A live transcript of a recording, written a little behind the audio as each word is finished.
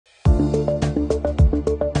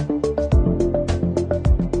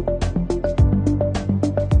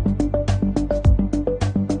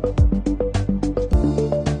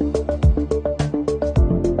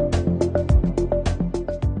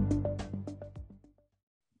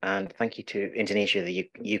And thank you to Indonesia, the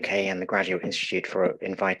UK, and the Graduate Institute for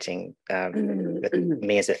inviting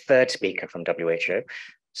me as a third speaker from WHO.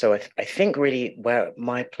 So I think really where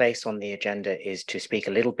my place on the agenda is to speak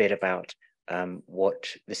a little bit about what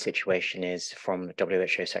the situation is from the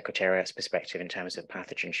WHO Secretariat's perspective in terms of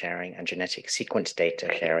pathogen sharing and genetic sequence data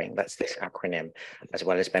sharing. That's this acronym, as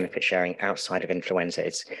well as benefit sharing outside of influenza.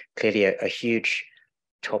 It's clearly a huge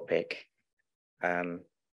topic.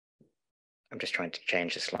 I'm just trying to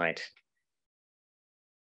change the slide.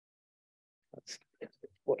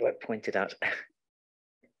 What do I point it out?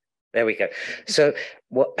 There we go. So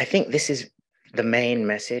what I think this is the main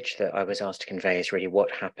message that I was asked to convey is really what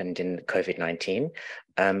happened in COVID-19.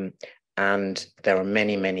 And there are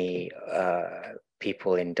many, many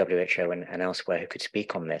people in WHO and elsewhere who could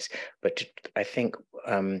speak on this. But I think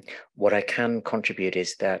what I can contribute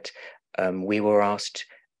is that we were asked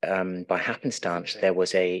by happenstance, there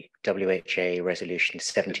was a WHO resolution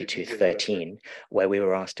 7213, where we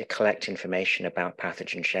were asked to collect information about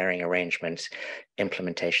pathogen sharing arrangements,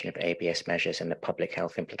 implementation of ABS measures, and the public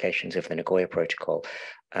health implications of the Nagoya Protocol.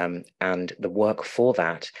 And the work for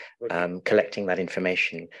that, collecting that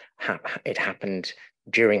information, it happened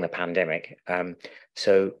during the pandemic.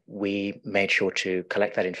 So we made sure to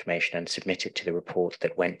collect that information and submit it to the report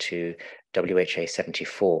that went to WHA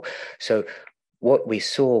 74. So what we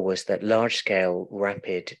saw was that large-scale,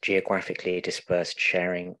 rapid, geographically dispersed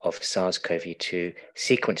sharing of SARS-CoV-2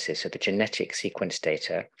 sequences, so the genetic sequence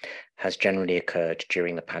data, has generally occurred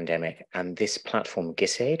during the pandemic. And this platform,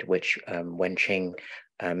 GSD, which Wenqing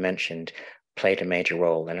mentioned, played a major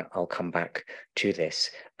role, and I'll come back to this.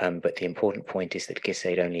 But the important point is that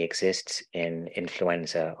GSD only exists in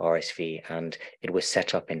influenza, RSV, and it was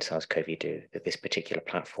set up in SARS-CoV-2, that this particular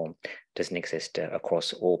platform doesn't exist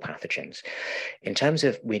across all pathogens. In terms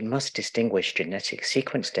of, we must distinguish genetic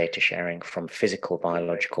sequence data sharing from physical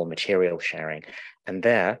biological material sharing. And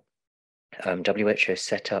there, WHO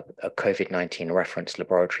set up a COVID-19 reference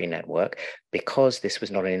laboratory network. Because this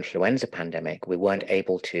was not an influenza pandemic, we weren't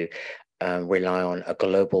able to rely on a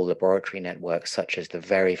global laboratory network such as the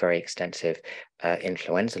very, very extensive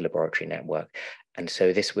influenza laboratory network. And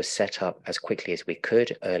so this was set up as quickly as we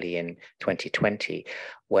could early in 2020,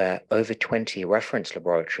 where over 20 reference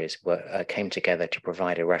laboratories came together to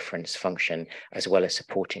provide a reference function, as well as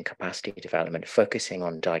supporting capacity development, focusing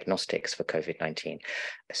on diagnostics for COVID-19.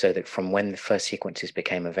 So that from when the first sequences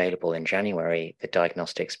became available in January, the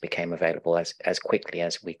diagnostics became available as quickly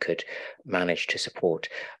as we could manage to support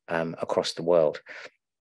across the world.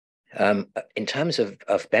 In terms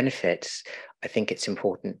of benefits, I think it's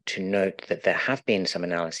important to note that there have been some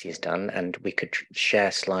analyses done, and we could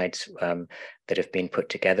share slides that have been put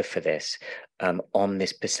together for this on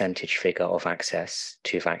this percentage figure of access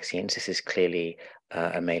to vaccines. This is clearly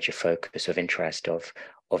a major focus of interest of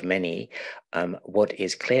many. What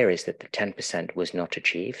is clear is that the 10% was not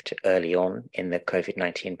achieved early on in the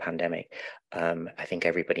COVID-19 pandemic. I think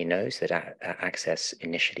everybody knows that access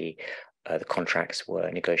initially, the contracts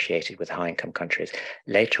were negotiated with high-income countries.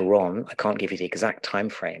 Later on, I can't give you the exact time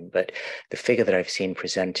frame, but the figure that I've seen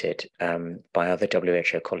presented by other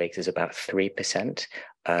WHO colleagues is about 3%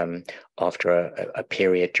 after a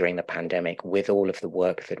period during the pandemic. With all of the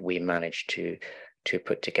work that we managed to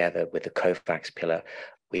put together with the COVAX pillar,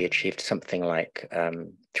 we achieved something like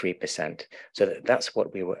 3%. So that's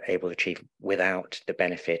what we were able to achieve without the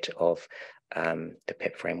benefit of the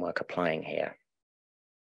PIP framework applying here.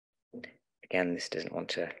 Again, this doesn't want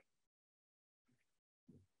to.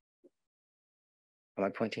 Am I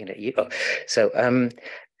pointing it at you? Oh, so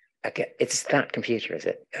okay, it's that computer, is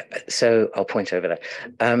it? So I'll point over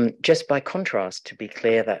there. Just by contrast, to be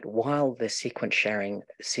clear that while the sequence sharing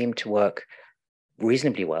seemed to work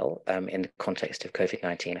reasonably well in the context of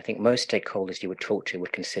COVID-19, I think most stakeholders you would talk to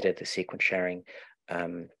would consider the sequence sharing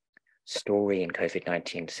story in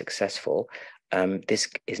COVID-19 successful. This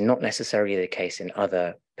is not necessarily the case in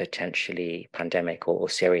other potentially pandemic or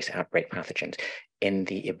serious outbreak pathogens. In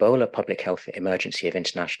the Ebola public health emergency of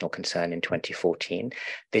international concern in 2014,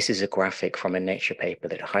 this is a graphic from a Nature paper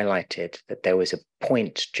that highlighted that there was a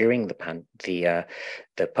point during the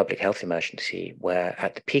public health emergency where,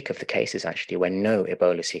 at the peak of the cases actually, when no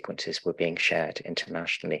Ebola sequences were being shared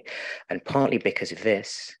internationally. And partly because of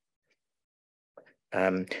this,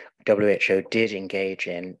 WHO did engage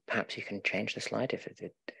in, perhaps you can change the slide if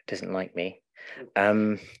it doesn't like me.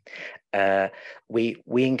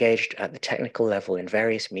 We engaged at the technical level in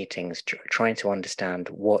various meetings trying to understand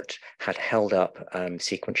what had held up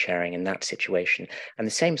sequence sharing in that situation. And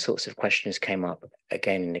the same sorts of questions came up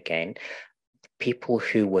again and again. people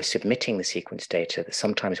who were submitting the sequence data that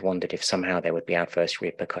sometimes wondered if somehow there would be adverse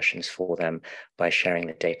repercussions for them by sharing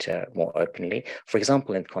the data more openly. For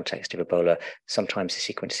example, in the context of Ebola, sometimes the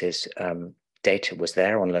sequences data was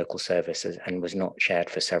there on local services and was not shared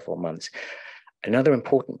for several months. Another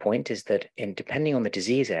important point is that depending on the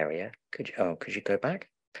disease area, could you go back?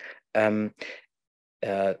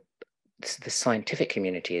 The scientific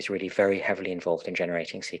community is really very heavily involved in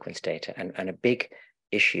generating sequence data, and a big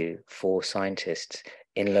issue for scientists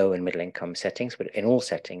in low and middle income settings, but in all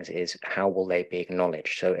settings, is how will they be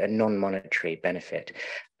acknowledged? So a non-monetary benefit.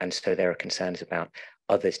 And so there are concerns about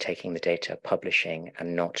others taking the data, publishing,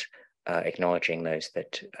 and not acknowledging those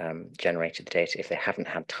that generated the data if they haven't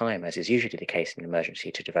had time, as is usually the case in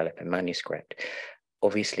emergency, to develop a manuscript.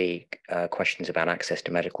 Obviously, questions about access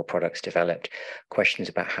to medical products developed, questions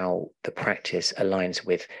about how the practice aligns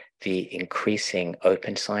with the increasing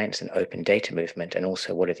open science and open data movement, and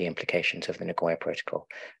also what are the implications of the Nagoya Protocol.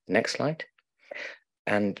 Next slide.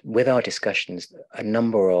 And with our discussions, a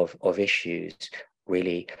number of issues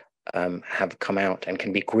really have come out and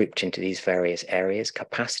can be grouped into these various areas.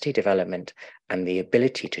 Capacity development and the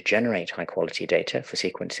ability to generate high quality data for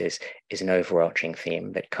sequences is an overarching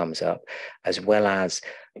theme that comes up, as well as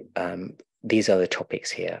these other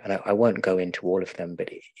topics here. And I won't go into all of them,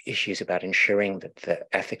 but issues about ensuring that the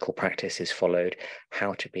ethical practice is followed,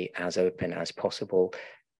 how to be as open as possible,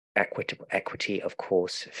 equity, of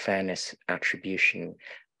course, fairness, attribution,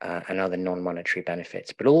 and other non-monetary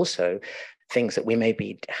benefits, but also things that we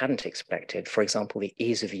maybe hadn't expected. For example, the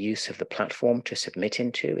ease of use of the platform to submit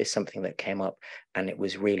into is something that came up, and it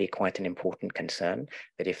was really quite an important concern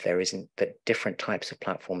that if there isn't, that different types of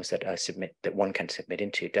platforms that one can submit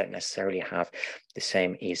into don't necessarily have the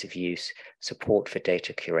same ease of use, support for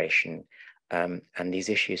data curation, and these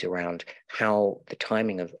issues around how the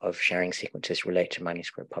timing of sharing sequences relate to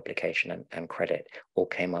manuscript publication and credit all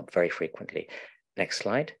came up very frequently. Next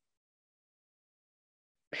slide.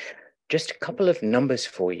 Just a couple of numbers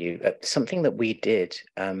for you. Something that we did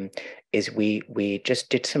is we just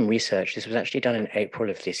did some research. This was actually done in April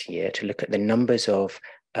of this year to look at the numbers of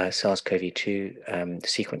SARS-CoV-2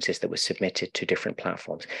 sequences that were submitted to different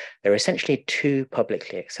platforms. There are essentially two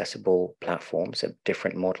publicly accessible platforms of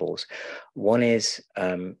different models. One is,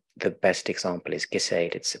 the best example is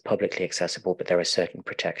GSD. It's publicly accessible, but there are certain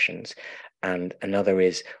protections. And another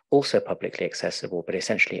is also publicly accessible, but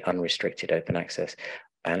essentially unrestricted open access.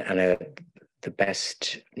 And the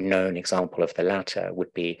best known example of the latter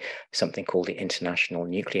would be something called the International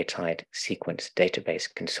Nucleotide Sequence Database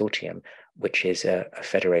Consortium, which is a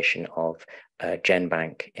federation of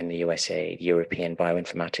GenBank in the USA, European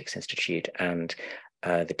Bioinformatics Institute, and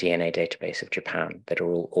the DNA database of Japan that are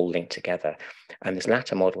all linked together. And this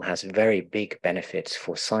latter model has very big benefits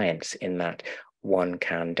for science in that one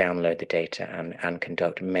can download the data and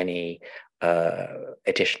conduct many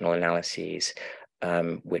additional analyses,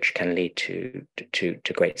 which can lead to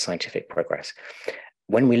great scientific progress.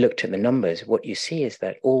 When we looked at the numbers, what you see is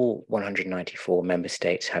that all 194 member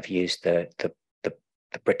states have used the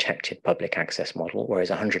protected public access model, whereas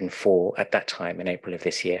 104 at that time in April of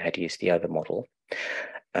this year had used the other model.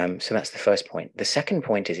 So that's the first point. The second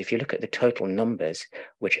point is, if you look at the total numbers,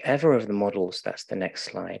 whichever of the models, that's the next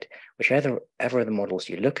slide, whichever of the models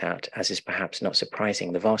you look at, as is perhaps not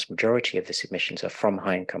surprising, the vast majority of the submissions are from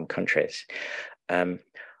high-income countries.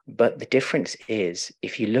 But the difference is,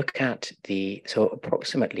 if you look at so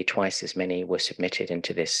approximately twice as many were submitted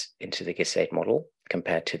into the GSD model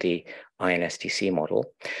compared to the INSTC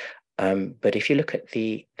model. But if you look at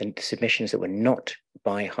the submissions that were not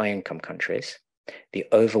by high-income countries, the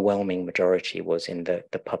overwhelming majority was in the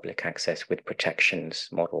public access with protections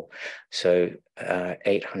model. So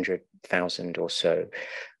 800,000 or so.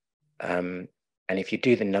 And if you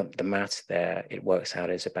do the maths there, it works out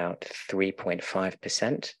as about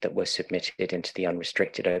 3.5% that were submitted into the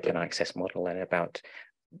unrestricted open access model, and about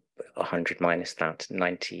 100 minus that,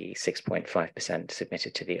 96.5%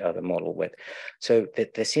 submitted to the other model with. So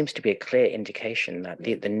there seems to be a clear indication that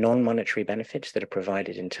the non-monetary benefits that are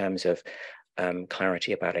provided in terms of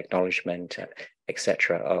clarity about acknowledgement,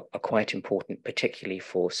 etc., are quite important, particularly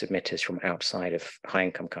for submitters from outside of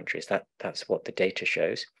high-income countries. That's what the data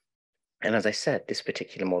shows. And as I said, this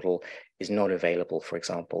particular model is not available, for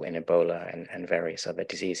example, in Ebola and various other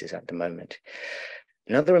diseases at the moment.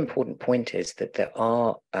 Another important point is that there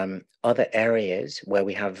are other areas where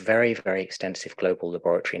we have very, very extensive global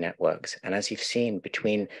laboratory networks. And as you've seen,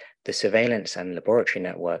 between the surveillance and laboratory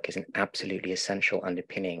network is an absolutely essential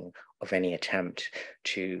underpinning of any attempt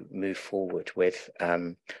to move forward with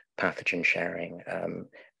pathogen sharing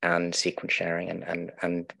and sequence sharing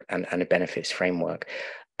and a benefits framework.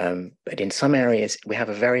 But in some areas, we have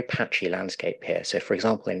a very patchy landscape here. So for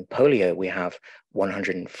example, in polio, we have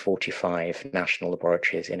 145 national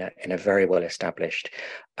laboratories in a very well-established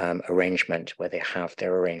arrangement where they have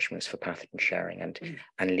their arrangements for pathogen sharing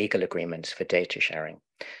and legal agreements for data sharing.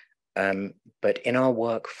 But in our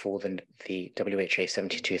work for the WHA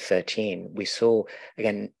 7213, we saw,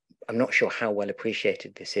 again, I'm not sure how well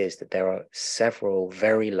appreciated this is, that there are several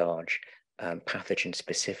very large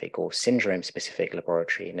pathogen-specific or syndrome-specific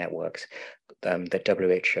laboratory networks that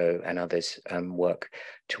WHO and others work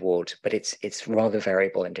towards, but it's rather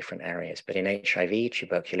variable in different areas. But in HIV,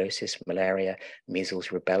 tuberculosis, malaria, measles,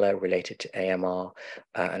 rubella related to AMR,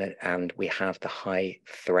 and we have the high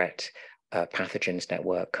threat pathogens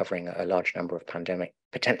network covering a large number of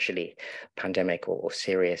potentially pandemic or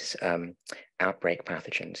serious outbreak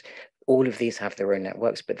pathogens. All of these have their own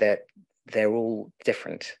networks, but they're all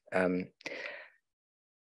different. And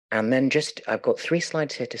then I've got 3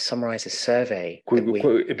 slides here to summarize a survey. A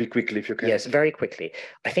bit quickly, if you can. Yes, very quickly.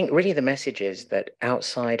 I think really the message is that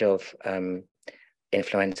outside of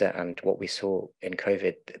influenza and what we saw in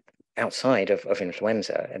COVID, outside of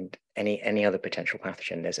influenza and any other potential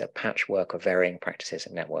pathogen, there's a patchwork of varying practices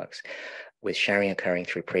and networks, with sharing occurring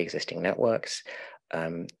through pre-existing networks.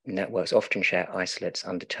 Networks often share isolates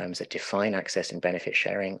under terms that define access and benefit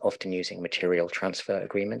sharing, often using material transfer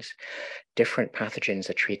agreements. Different pathogens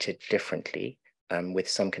are treated differently, with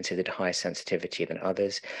some considered higher sensitivity than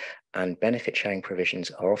others, and benefit sharing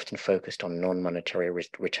provisions are often focused on non-monetary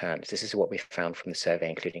returns. This is what we found from the survey,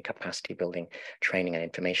 including capacity building, training, and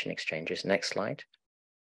information exchanges. Next slide.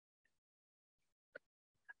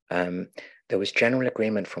 There was general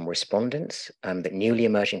agreement from respondents that newly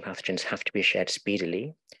emerging pathogens have to be shared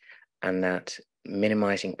speedily, and that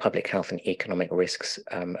minimizing public health and economic risks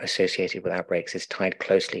associated with outbreaks is tied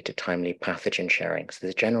closely to timely pathogen sharing. So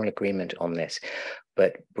there's general agreement on this,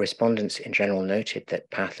 but respondents in general noted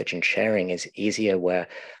that pathogen sharing is easier where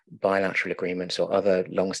bilateral agreements or other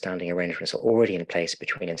long-standing arrangements are already in place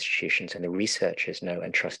between institutions and the researchers know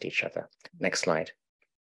and trust each other. Next slide.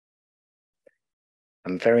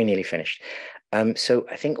 I'm very nearly finished. So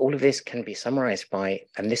I think all of this can be summarized by,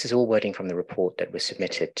 and this is all wording from the report that was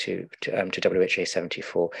submitted to WHA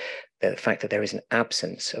 74, the fact that there is an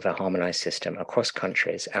absence of a harmonized system across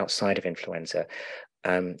countries outside of influenza.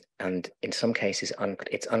 And in some cases,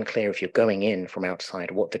 it's unclear if you're going in from outside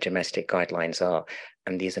what the domestic guidelines are.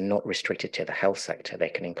 And these are not restricted to the health sector. They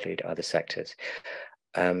can include other sectors.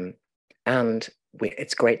 And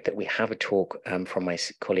it's great that we have a talk from my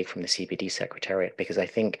colleague from the CBD Secretariat, because I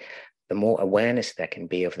think the more awareness there can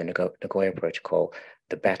be of the Nagoya Protocol,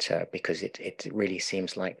 the better, because it really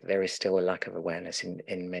seems like there is still a lack of awareness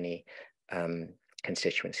in many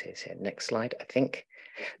constituencies here. Next slide. I think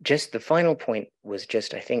just the final point was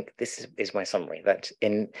I think this is my summary, that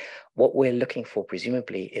in what we're looking for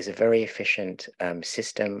presumably is a very efficient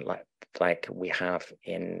system like we have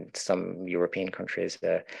in some European countries.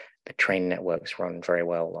 The train networks run very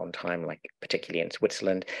well on time, like particularly in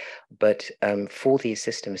Switzerland. But for these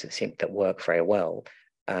systems that work very well,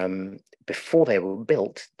 before they were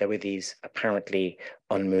built, there were these apparently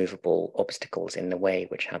unmovable obstacles in the way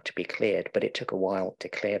which had to be cleared, but it took a while to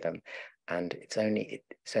clear them. And it's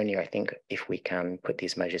only, I think, if we can put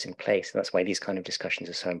these measures in place, and that's why these kind of discussions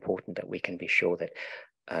are so important, that we can be sure that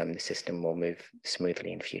the system will move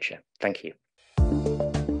smoothly in future. Thank you.